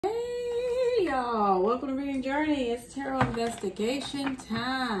y'all. Welcome to Reading Journey. It's tarot investigation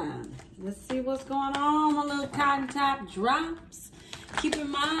time. Let's see what's going on, my little cotton top drops. Keep in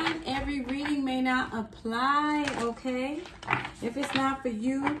mind, every reading may not apply, okay? If it's not for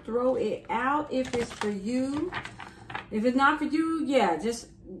you, throw it out. If it's for you, if it's not for you, yeah, just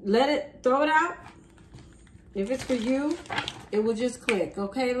let it, throw it out. If it's for you, it will just click,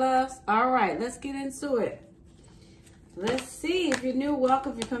 okay, loves? All right, let's get into it. Let's see. If you're new,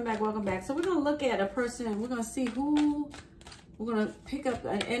 welcome. If you come back, welcome back. So we're going to look at a person. We're going to see who, we're going to pick up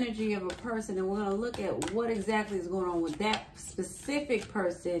an energy of a person, and we're going to look at what exactly is going on with that specific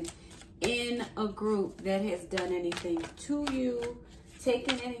person in a group that has done anything to you,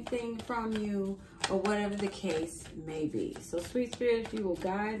 taken anything from you, or whatever the case may be. So sweet spirit, if you will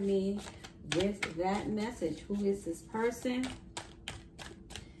guide me with that message. Who is this person?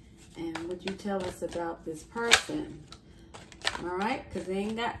 And would you tell us about this person? All right, because they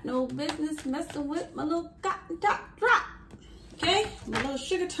ain't got no business messing with my little cotton top drop. Okay, my little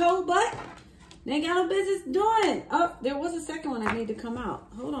sugar toe butt. They ain't got no business doing it. Oh, there was a second one that need to come out.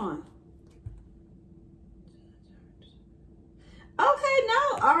 Hold on. Okay,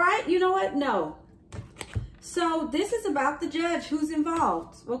 no. All right, you know what? No. So this is about the judge who's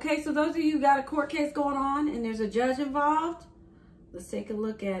involved. Okay, so those of you who got a court case going on and there's a judge involved, let's take a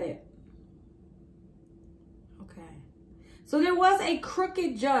look at it. Okay. So there was a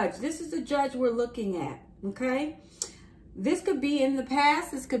crooked judge. This is the judge we're looking at. Okay. This could be in the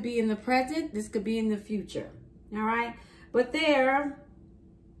past. This could be in the present. This could be in the future. All right. But there's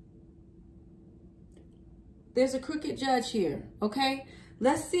a crooked judge here. Okay.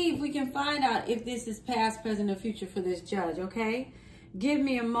 Let's see if we can find out if this is past, present, or future for this judge. Okay. Give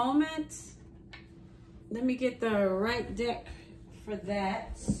me a moment. Let me get the right deck for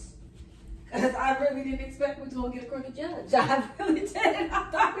that, because I really didn't expect we was gonna get a crooked judge. I really didn't. I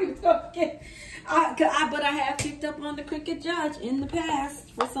thought we was gonna get, but I have picked up on the crooked judge in the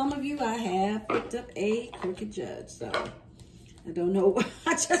past. For some of you, I have picked up a crooked judge. So I don't know.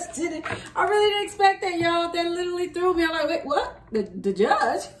 I just didn't. I really didn't expect that, y'all. That literally threw me. I'm like, wait, what? The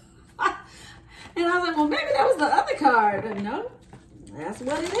judge? And I was like, well, maybe that was the other card. But no, that's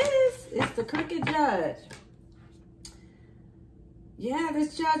what it is. It's the crooked judge. Yeah,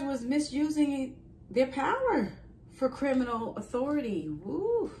 this judge was misusing their power for criminal authority.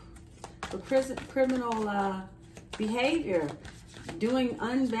 Woo. For criminal behavior. Doing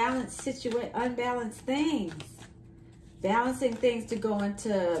unbalanced things. Balancing things to go into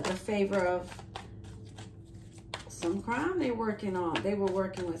the favor of some crime they're working on. They were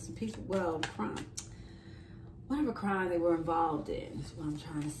working with some people, well, crime. Whatever crime they were involved in is what I'm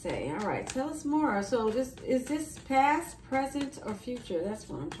trying to say. All right, tell us more. So is this past, present, or future? That's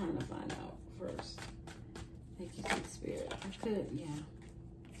what I'm trying to find out first. Thank you, sweet spirit. I could, yeah.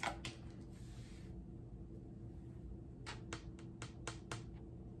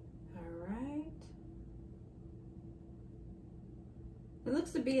 All right. It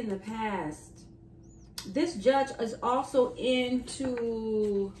looks to be in the past. This judge is also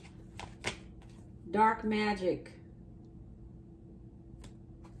into dark magic.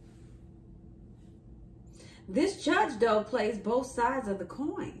 This judge, though, plays both sides of the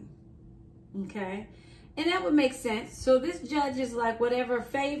coin. Okay? And that would make sense. So this judge is like whatever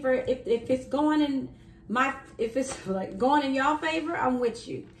favor, if it's going in if it's like going in your favor, I'm with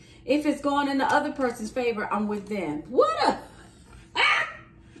you. If it's going in the other person's favor, I'm with them. What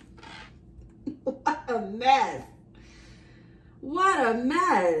a mess. What a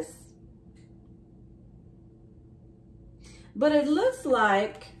mess. But it looks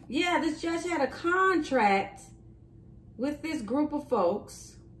like, yeah, this judge had a contract with this group of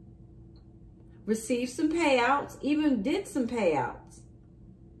folks, received some payouts, even did some payouts.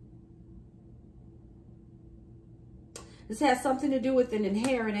 This has something to do with an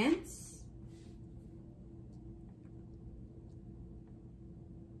inheritance.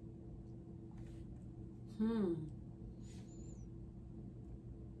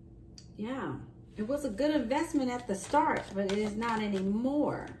 Yeah. It was a good investment at the start, but it is not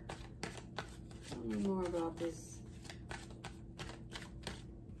anymore. Tell me more about this.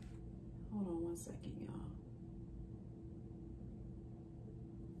 Hold on one second, y'all.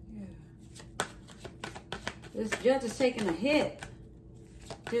 Yeah. This judge is taking a hit.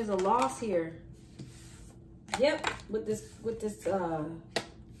 There's a loss here. Yep, with this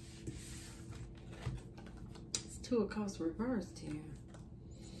it's Two of Cups reversed here.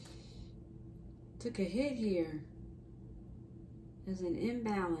 Took a hit here. There's an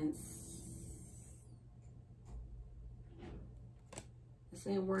imbalance. This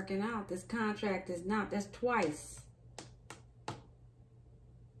ain't working out. This contract is not. That's twice.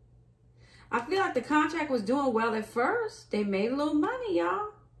 I feel like the contract was doing well at first. They made a little money,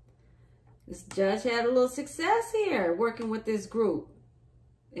 y'all. This judge had a little success here working with this group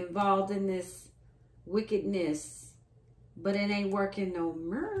involved in this wickedness. But it ain't working no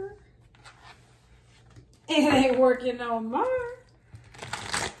more. It ain't working no more.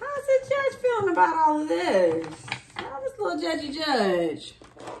 How's the judge feeling about all of this? How's this little judgy judge?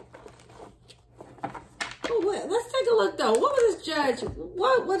 Oh, let's take a look though. What was this judge?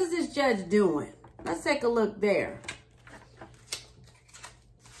 What is this judge doing? Let's take a look there.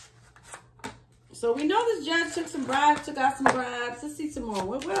 So we know this judge took some bribes, took out some bribes. Let's see some more.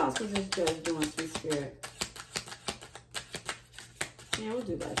 What else was this judge doing, sweet spirit? Yeah, we'll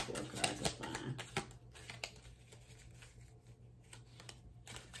do like 4 cards. That's fine.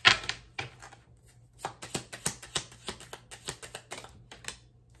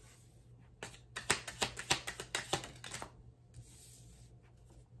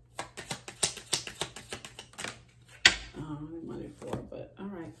 Oh, I wanted 4, but all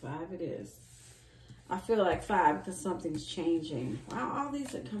right, 5 it is. I feel like 5 because something's changing. Wow, all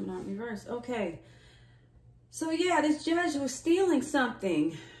these are coming out in reverse. Okay. So yeah, this judge was stealing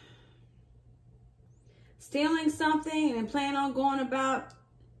something. Stealing something and planning on going about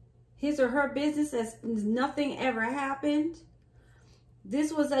his or her business as nothing ever happened.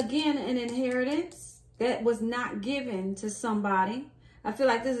 This was, again, an inheritance that was not given to somebody. I feel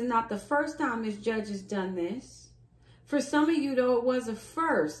like this is not the first time this judge has done this. For some of you, though, it was a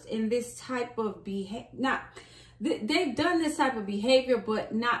first in this type of behavior. They've done this type of behavior,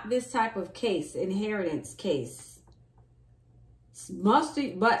 but not this type of case, inheritance case. But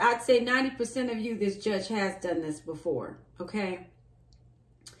I'd say 90% of you, this judge has done this before, okay?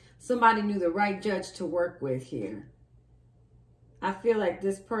 Somebody knew the right judge to work with here. I feel like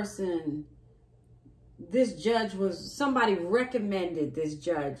this person, somebody recommended this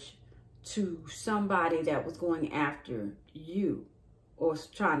judge to somebody that was going after you or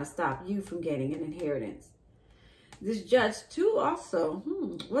trying to stop you from getting an inheritance. This judge too also,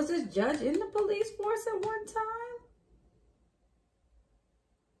 was this judge in the police force at one time?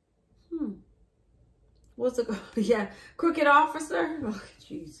 Crooked officer? Oh,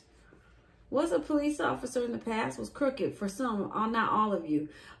 jeez. Was a police officer in the past, was crooked for some, not all of you.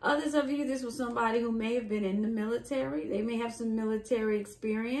 Others of you, this was somebody who may have been in the military. They may have some military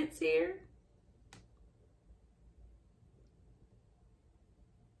experience here.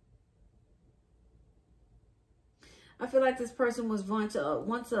 I feel like this person was once I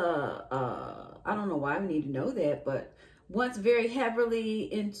don't know why we need to know that, but once very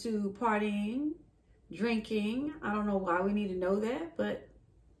heavily into partying, drinking. I don't know why we need to know that, but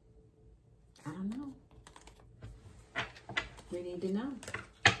I don't know. We need to know.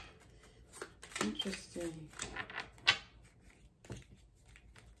 Interesting.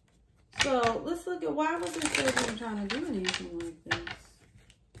 So let's look at why was this person trying to do anything like this?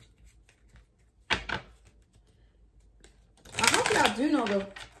 I hope y'all do know the...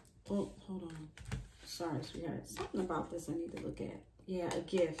 Oh, hold on. Sorry, sweetheart. Something about this I need to look at. Yeah, a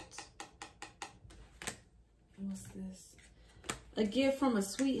gift. What's this? A gift from a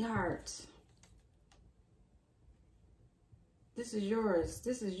sweetheart. This is yours.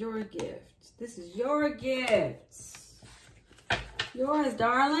 This is your gift. This is your gift. Yours,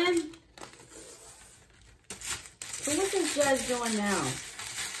 darling. So what's this judge doing now?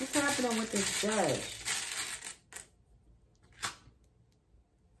 What's happening with this judge?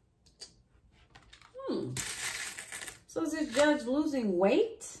 So is this judge losing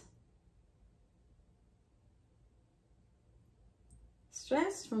weight?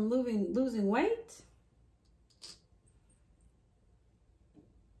 Stress from losing weight?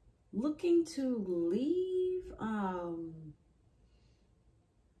 Looking to leave?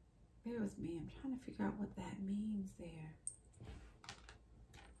 Bear with me. I'm trying to figure out what that means there.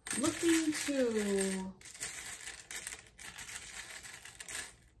 Looking to...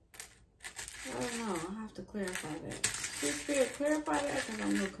 I don't know. I'll have to clarify that. Spirit, clarify that because I'm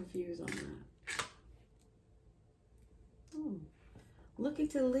a little confused on that. Looking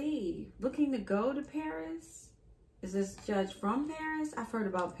to leave. Looking to go to Paris. Is this judge from Paris? I've heard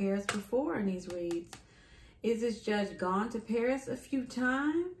about Paris before in these reads. Is this judge gone to Paris a few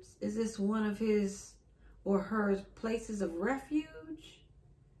times? Is this one of his or her places of refuge?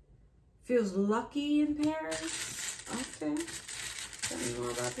 Feels lucky in Paris? Okay. Tell me more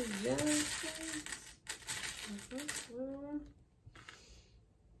about this judge, please.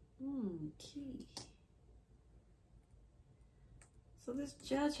 Key. So this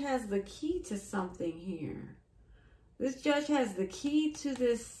judge has the key to something here. This judge has the key to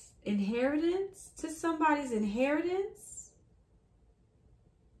this inheritance, to somebody's inheritance.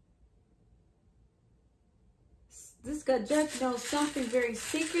 this judge knows something very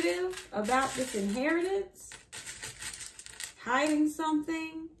secretive about this inheritance, hiding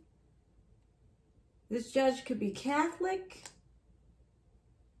something. This judge could be Catholic,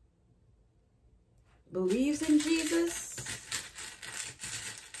 believes in Jesus,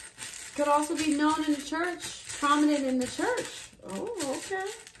 could also be known in the church, prominent in the church. Oh, okay.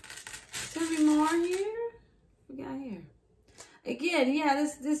 Tell me more here. What we got here? Again, yeah,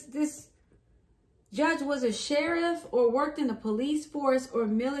 this judge was a sheriff or worked in the police force or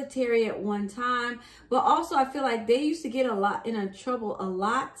military at one time. But also, I feel like they used to get trouble a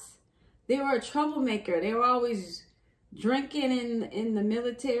lot. They were a troublemaker. They were always drinking in the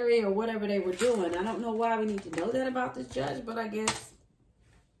military or whatever they were doing. I don't know why we need to know that about this judge, but I guess,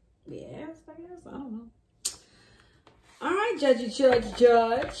 yes, I don't know. All right, judge.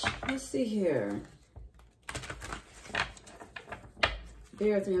 Let's see here.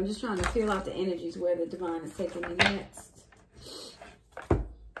 Bear with me. I'm just trying to feel out the energies where the divine is taking me next. All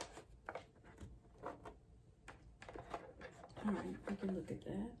right, we can look at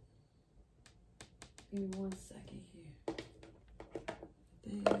that. Give me 1 second here.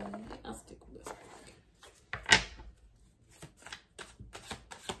 Then I'll stick with this.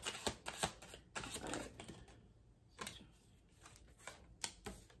 All right.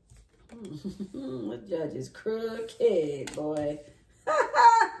 The judge is crooked, boy.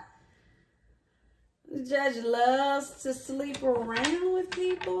 The judge loves to sleep around with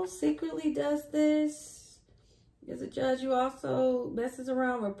people, secretly does this. There's a judge who also messes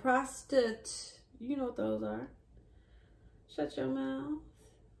around with prostitutes. You know what those are. Shut your mouth.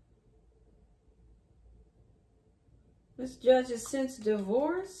 This judge is since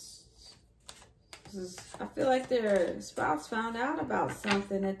divorced. I feel like their spouse found out about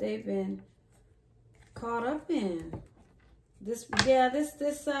something that they've been caught up in. This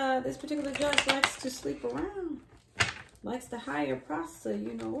particular judge likes to sleep around. Likes to hire prostitutes,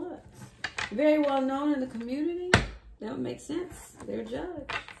 you know what. Very well known in the community. That would make sense. They're a judge.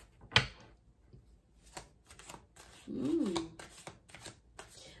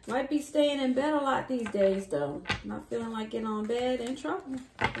 Might be staying in bed a lot these days, though. Not feeling like getting on bed. In trouble.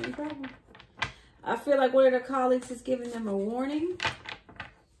 In trouble. I feel like one of their colleagues is giving them a warning.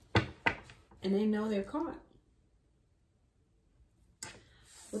 And they know they're caught.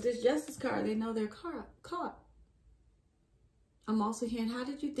 With this justice card, they know they're caught. I'm also hearing, how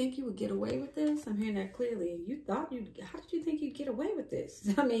did you think you would get away with this? I'm hearing that clearly. How did you think you'd get away with this?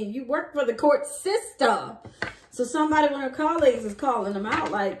 I mean, you work for the court system. So somebody, one of their colleagues is calling them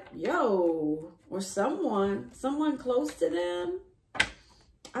out like, yo, or someone close to them.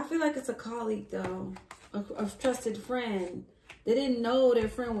 I feel like it's a colleague, though, a trusted friend. They didn't know their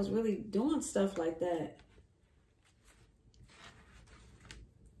friend was really doing stuff like that.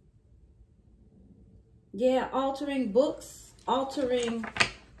 Yeah, altering books, altering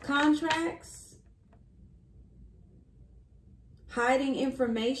contracts, hiding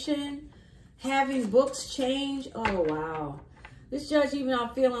information, having books change. Oh, wow. This judge, even I'm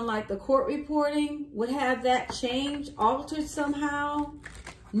feeling like the court reporting would have that change, altered somehow.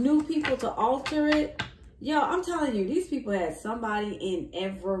 New people to alter it. Yo, I'm telling you, these people had somebody in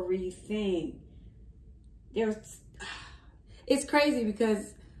everything. It's crazy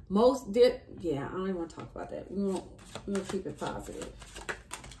because yeah, I don't even want to talk about that. We'll keep it positive.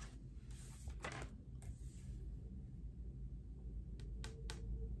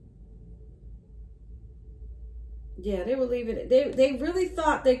 Yeah, they were leaving it. They really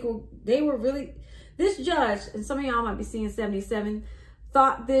thought this judge, and some of y'all might be seeing 77,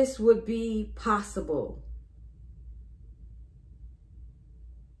 thought this would be possible.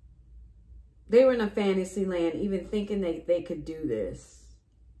 They were in a fantasy land, even thinking they could do this.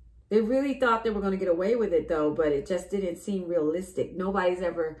 They really thought they were going to get away with it, though, but it just didn't seem realistic. Nobody's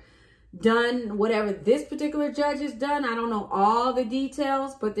ever done whatever this particular judge has done. I don't know all the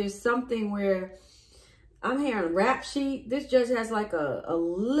details, but there's something where I'm hearing rap sheet. This judge has like a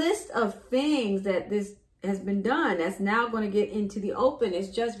list of things that this has been done that's now going to get into the open.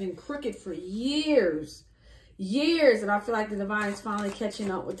 It's just been crooked for years. And I feel like the divine is finally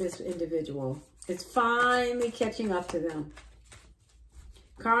catching up with this individual. It's finally catching up to them.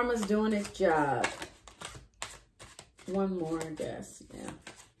 Karma's doing its job. One more, I guess.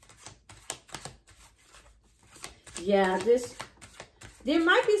 Yeah, there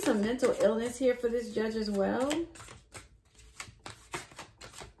might be some mental illness here for this judge as well.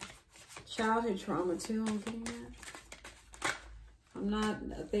 Childhood trauma too, I'm getting that. I'm not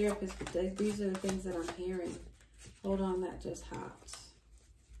a therapist, but these are the things that I'm hearing. Hold on, that just hopped.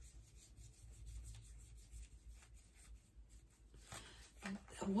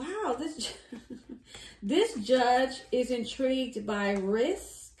 Wow, This judge is intrigued by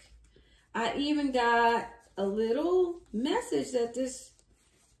risk. I even got a little message that this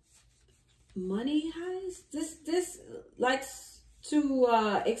money heist, this likes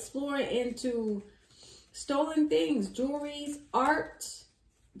to explore into stolen things, jewelries, art,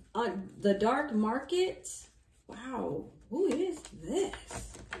 the dark market. Wow, who is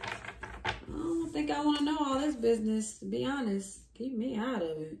this? I don't think I want to know all this business, to be honest. Keep me out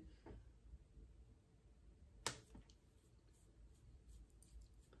of it.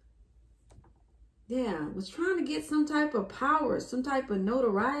 Yeah, was trying to get some type of power, some type of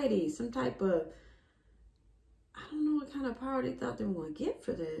notoriety, some type of, I don't know what kind of power they thought they were going to get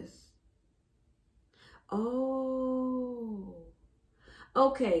for this. Oh.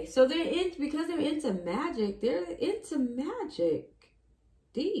 Okay, so because they're into magic,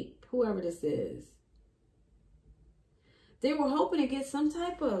 deep, whoever this is. They were hoping to get some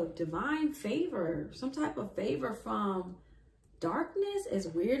type of divine favor, some type of favor from darkness. As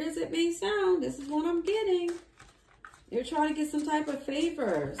weird as it may sound, this is what I'm getting. They're trying to get some type of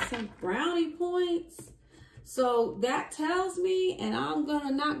favor, some brownie points. So that tells me, and I'm going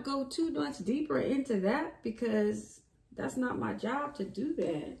to not go too much deeper into that because that's not my job to do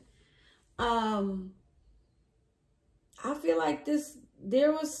that. I feel like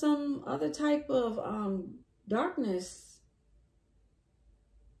there was some other type of darkness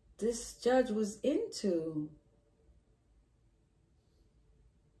this judge was into.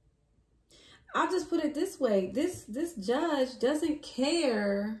 I'll just put it this way. This judge doesn't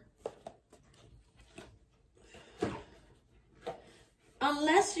care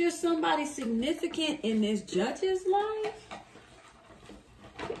unless you're somebody significant in this judge's life.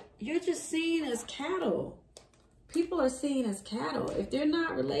 You're just seen as cattle. People are seen as cattle. If they're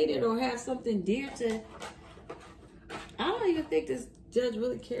not related or have something dear to, I don't even think this judge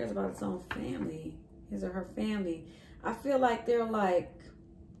really cares about his own family, his or her family. I feel like they're like,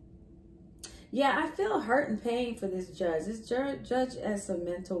 yeah, I feel hurt and pain for this judge. This judge has some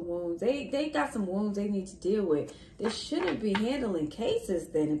mental wounds. They got some wounds they need to deal with. They shouldn't be handling cases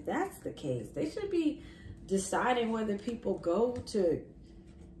then, if that's the case. They should be deciding whether people go to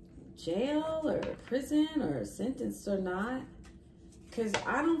jail or prison or sentenced or not. Because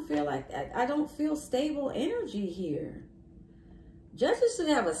I don't feel like that. I don't feel stable energy here. Judges should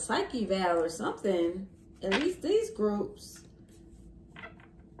have a psyche eval or something. At least these groups.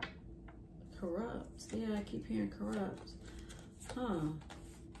 Corrupt. Yeah, I keep hearing corrupt. Huh.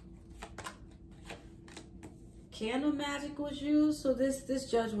 Candle magic was used. So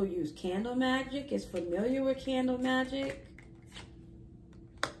this judge will use candle magic. Is familiar with candle magic.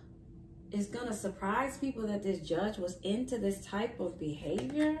 It's going to surprise people that this judge was into this type of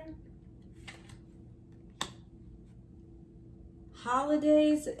behavior.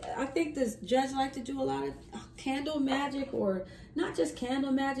 Holidays. I think this judge likes to do a lot of candle magic, or not just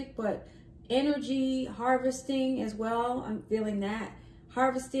candle magic, but energy harvesting as well. I'm feeling that.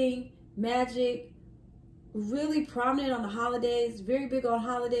 Harvesting, magic, really prominent on the holidays, very big on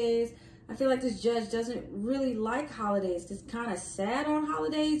holidays. I feel like this judge doesn't really like holidays. Just kind of sad on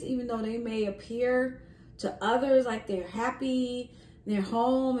holidays, even though they may appear to others like they're happy, they're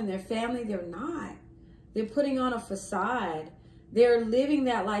home and their family. They're not. They're putting on a facade. They're living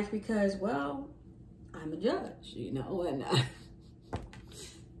that life because, well, I'm a judge, you know, and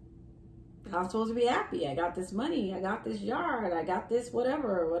I'm supposed to be happy. I got this money. I got this yard. I got this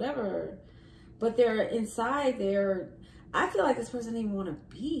whatever. But they're inside there. I feel like this person doesn't even want to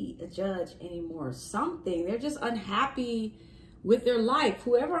be a judge anymore or something. They're just unhappy with their life.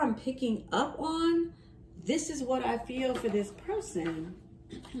 Whoever I'm picking up on, this is what I feel for this person.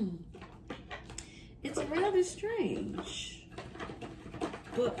 It's rather strange.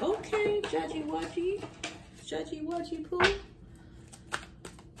 But okay, judgy wudgy poo.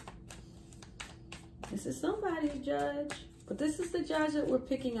 This is somebody's judge, but this is the judge that we're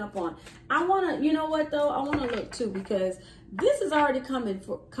picking up on. I want to, you know what though? I want to look too, because this is already come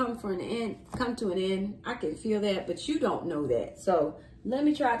to an end. I can feel that, but you don't know that. So let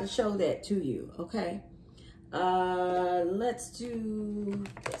me try to show that to you. Okay. Let's do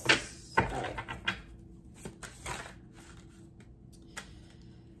this. All right.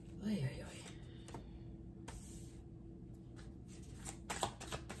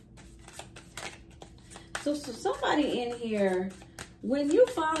 So somebody in here, when you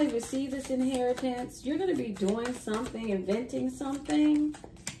finally receive this inheritance, you're going to be doing something, inventing something.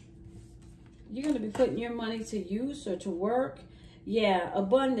 You're going to be putting your money to use or to work. Yeah,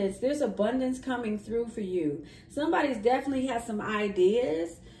 abundance. There's abundance coming through for you. Somebody's definitely has some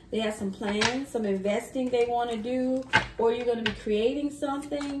ideas. They have some plans, some investing they want to do, or you're going to be creating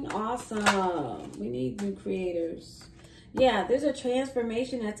something. Awesome. We need new creators. Yeah, there's a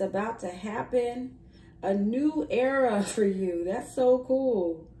transformation that's about to happen. A new era for you. That's so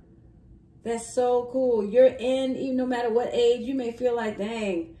cool. That's so cool. You're in, even no matter what age, you may feel like,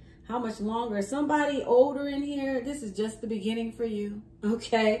 dang, how much longer? Somebody older in here, this is just the beginning for you.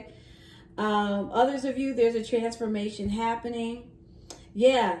 Okay. Others of you, there's a transformation happening.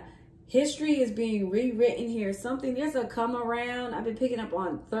 Yeah. History is being rewritten here. There's a come around. I've been picking up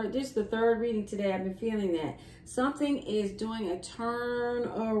on this is the third reading today. I've been feeling that. Something is doing a turn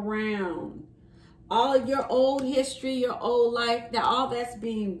around. All of your old history, your old life, all that's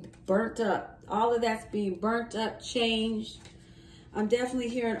being burnt up. All of that's being burnt up, changed. I'm definitely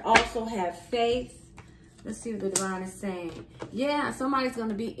hearing also have faith. Let's see what the divine is saying. Yeah, somebody's going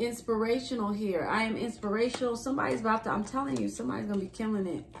to be inspirational here. I am inspirational. Somebody's about to, I'm telling you, somebody's going to be killing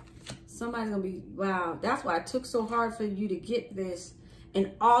it. Somebody's going to be, wow. That's why it took so hard for you to get this.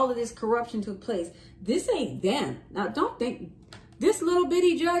 And all of this corruption took place. This ain't them. Now, don't think, this little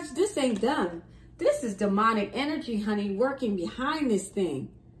bitty judge, this ain't them. This is demonic energy, honey, working behind this thing.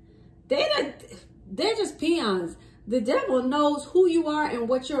 They're just peons. The devil knows who you are and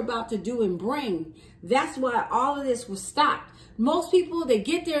what you're about to do and bring. That's why all of this was stopped. Most people, they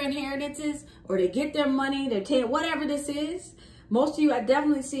get their inheritances or they get their money, whatever this is. Most of you, I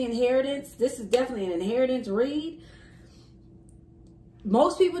definitely see inheritance. This is definitely an inheritance read.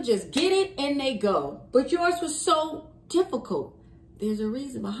 Most people just get it and they go. But yours was so difficult. There's a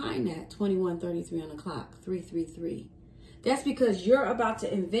reason behind that. 21:33 on the clock. 333. That's because you're about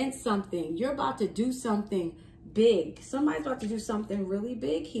to invent something. You're about to do something big. Somebody's about to do something really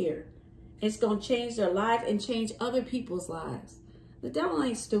big here. It's going to change their life and change other people's lives. The devil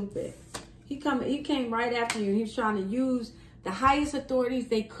ain't stupid. He came right after you. He was trying to use the highest authorities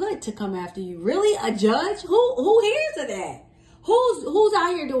they could to come after you. Really? A judge? Who hears of that? Who's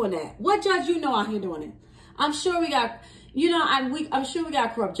out here doing that? What judge you know out here doing it? I'm sure we got, I'm sure we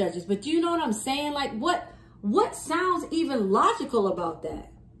got corrupt judges, but do you know what I'm saying? Like what sounds even logical about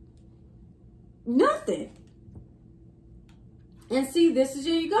that? Nothing. And see,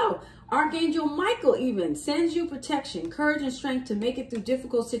 here you go. Archangel Michael even sends you protection, courage, and strength to make it through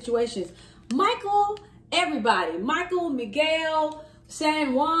difficult situations. Michael, everybody. Michael, Miguel,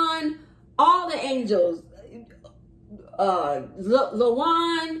 San Juan, all the angels.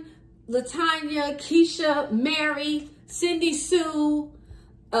 Lawan, Latanya, Keisha, Mary, Cindy Sue,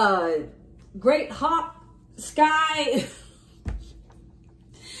 Great Hawk, Sky,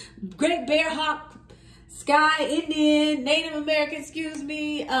 Great Bear Hawk, Sky, Indian, Native American, excuse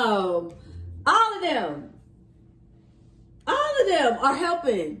me. All of them are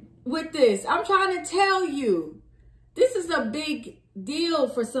helping with this. I'm trying to tell you, this is a big deal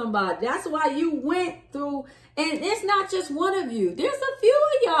for somebody. That's why you went through, and it's not just one of you. There's a few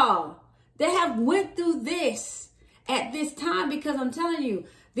of y'all that have went through this at this time, because I'm telling you,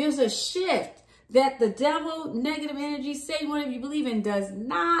 there's a shift that the devil, negative energy, say whatever you believe in, does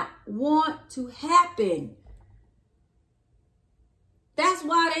not want to happen. That's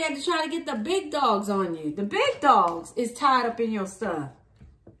why they had to try to get the big dogs on you. The big dogs is tied up in your stuff.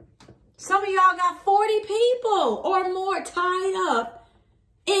 Some of y'all got 40 people or more tied up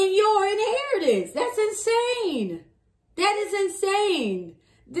in your inheritance. That's insane. That is insane.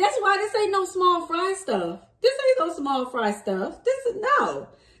 That's why this ain't no small fry stuff. This ain't no small fry stuff. This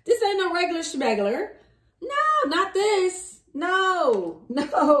ain't no regular schmegler. No, not this. No,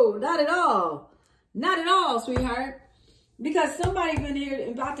 not at all. Not at all, sweetheart. Because somebody been here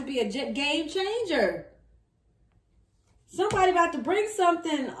about to be a game changer. Somebody about to bring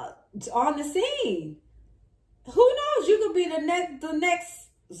something on the scene. Who knows? You could be the next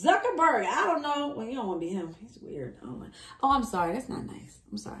Zuckerberg. I don't know. Well, you don't want to be him. He's weird. Oh, I'm sorry. That's not nice.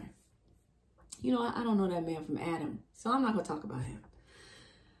 I'm sorry. You know, I don't know that man from Adam, so I'm not going to talk about him.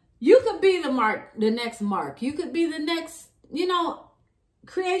 You could be the next Mark. You could be the next,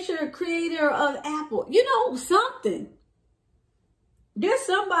 creator of Apple. Something. There's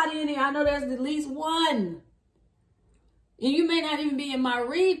somebody in here. I know there's at least one. And you may not even be in my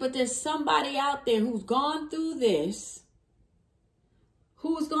read, but there's somebody out there who's gone through this.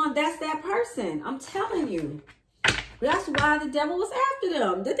 That's that person. I'm telling you. That's why the devil was after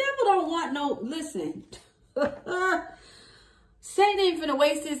them. The devil don't want listen. Satan ain't finna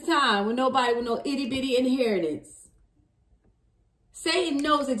waste his time with nobody with no itty bitty inheritance. Satan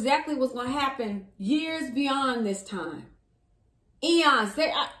knows exactly what's going to happen years beyond this time. Eons.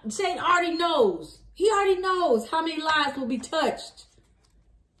 Satan already knows. He already knows how many lives will be touched.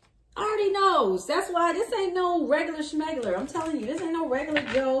 already knows. That's why this ain't no regular schmegler. I'm telling you, this ain't no regular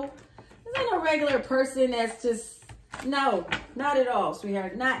Joe. This ain't no regular person that's just, no, not at all,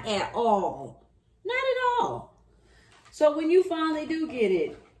 sweetheart. Not at all. Not at all. So when you finally do get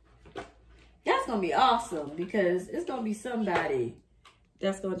it, that's going to be awesome, because it's going to be somebody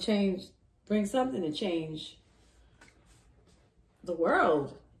that's going to change, bring something to change the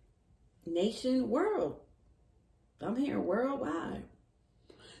world, nation, world. I'm here worldwide.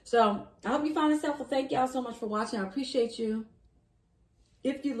 So I hope you found this helpful. Thank y'all so much for watching. I appreciate you.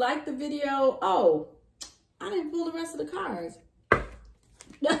 If you like the video, oh, I didn't pull the rest of the cards.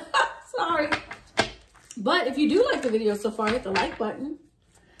 Sorry. But if you do like the video so far, hit the like button.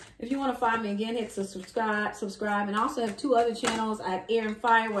 If you want to find me again, hit the subscribe. And I also have 2 other channels. I have Air and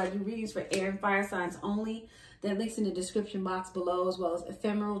Fire, where I do readings for air and fire signs only. That links in the description box below, as well as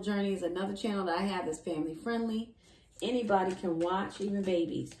Ephemeral Journey is another channel that I have that's family friendly. Anybody can watch, even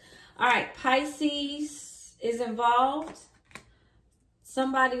babies. All right, Pisces is involved.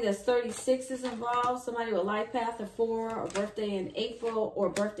 Somebody that's 36 is involved. Somebody with life path of 4, or birthday in April, or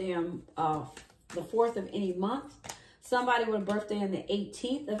birthday on the 4th of any month. Somebody with a birthday on the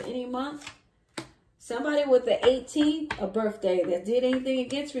 18th of any month. Somebody with the 18th, a birthday that did anything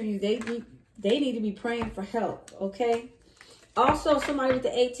against you, they need to be praying for help, okay? Also, somebody with the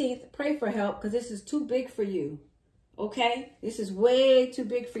 18th, pray for help, because this is too big for you, okay? This is way too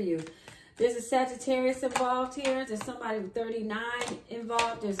big for you. There's a Sagittarius involved here. There's somebody with 39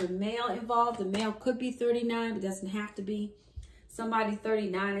 involved. There's a male involved. The male could be 39, but doesn't have to be. Somebody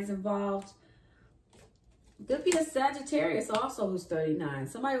 39 is involved. Could be a Sagittarius also who's 39.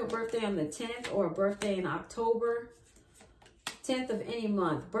 Somebody with a birthday on the 10th, or a birthday in October, 10th of any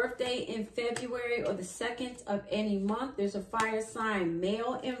month. Birthday in February, or the 2nd of any month. There's a fire sign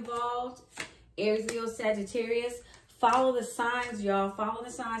male involved. Aries, Leo, Sagittarius. Follow the signs, y'all. Follow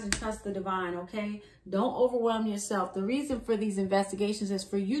the signs and trust the divine, okay? Don't overwhelm yourself. The reason for these investigations is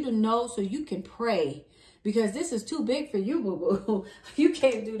for you to know, so you can pray. Because this is too big for you, boo-boo. You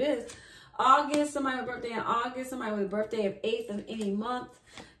can't do this. August, somebody with a birthday in August. Somebody with a birthday of 8th of any month.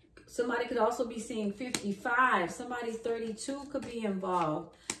 Somebody could also be seeing 55. Somebody 32 could be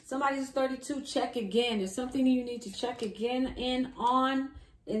involved. Somebody who's 32, check again. There's something you need to check again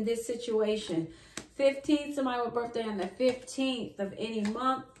in this situation. 15th, somebody with a birthday on the 15th of any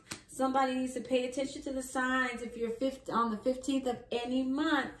month. Somebody needs to pay attention to the signs. If you're on the 15th of any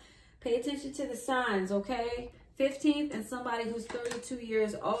month, pay attention to the signs, okay? 15th, and somebody who's 32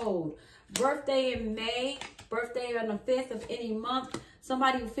 years old. Birthday in May, birthday on the 5th of any month.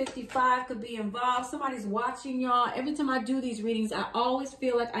 Somebody who's 55 could be involved. Somebody's watching y'all. Every time I do these readings, I always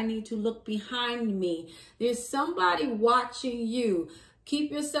feel like I need to look behind me. There's somebody watching you.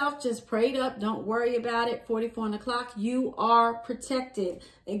 Keep yourself just prayed up. Don't worry about it. 44 on the clock. You are protected.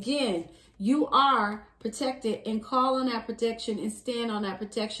 Again, you are protected, and call on that protection and stand on that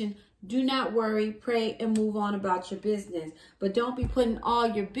protection. Do not worry, pray, and move on about your business. But don't be putting all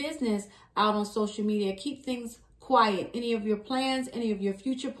your business out on social media. Keep things quiet. Any of your plans, any of your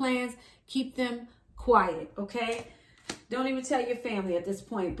future plans, keep them quiet, okay? Don't even tell your family at this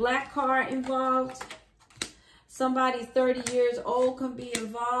point. Black card involved. Somebody 30 years old can be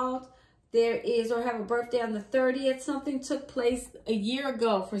involved. There is, or have a birthday on the 30th. Something took place a year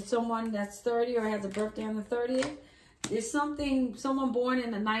ago for someone that's 30 or has a birthday on the 30th. There's someone born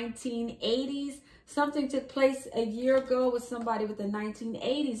in the 1980s. Something took place a year ago with somebody with the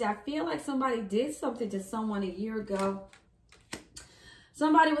 1980s. I feel like somebody did something to someone a year ago.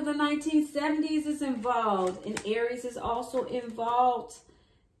 Somebody with the 1970s is involved, and Aries is also involved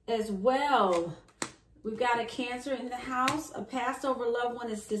as well. We've got a Cancer in the house. A passed over loved one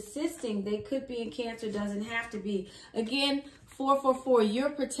is desisting. They could be in Cancer, doesn't have to be. Again, 444,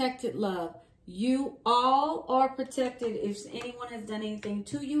 you're protected, love. You all are protected. If anyone has done anything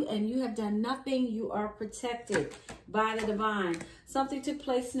to you and you have done nothing, you are protected by the divine. Something took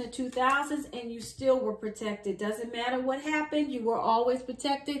place in the 2000s and you still were protected. Doesn't matter what happened, you were always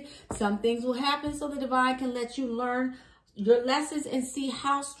protected. Some things will happen so the divine can let you learn your lessons and see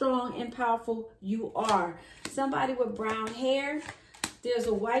how strong and powerful you are. Somebody with brown hair. There's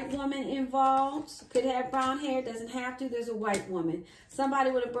a white woman involved. Could have brown hair, doesn't have to. There's a white woman. Somebody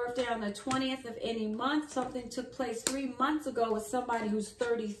with a birthday on the 20th of any month. Something took place 3 months ago with somebody who's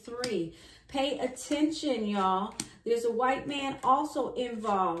 33. Pay attention, y'all. There's a white man also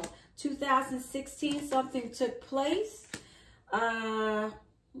involved. 2016, something took place.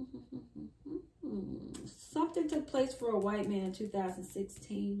 Something took place for a white man in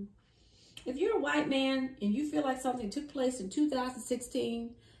 2016. If you're a white man and you feel like something took place in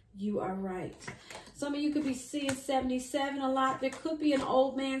 2016, You are right. Some of you could be seeing 77 a lot. There could be an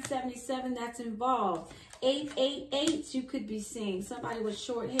old man 77 that's involved. 888 you could be seeing. Somebody with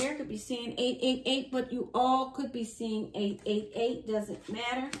short hair could be seeing 888, but you all could be seeing 888. Doesn't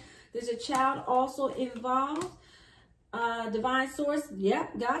matter. There's a child also involved. Divine source.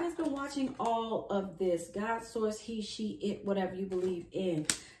 Yep, God has been watching all of this. God, source, he, she, it, whatever you believe in.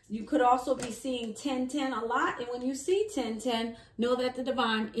 You could also be seeing 1010 a lot. And when you see 1010, know that the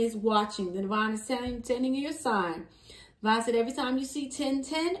divine is watching. The divine is sending you a sign. Divine said, every time you see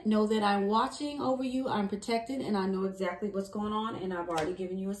 1010, know that I'm watching over you. I'm protected and I know exactly what's going on. And I've already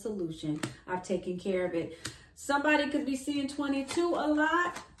given you a solution. I've taken care of it. Somebody could be seeing 22 a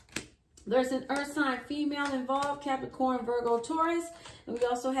lot. There's an earth sign female involved, Capricorn, Virgo, Taurus. And we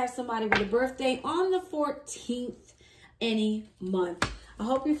also have somebody with a birthday on the 14th any month. I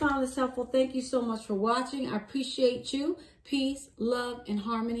hope you found this helpful. Thank you so much for watching. I appreciate you. Peace, love, and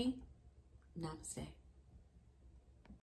harmony. Namaste.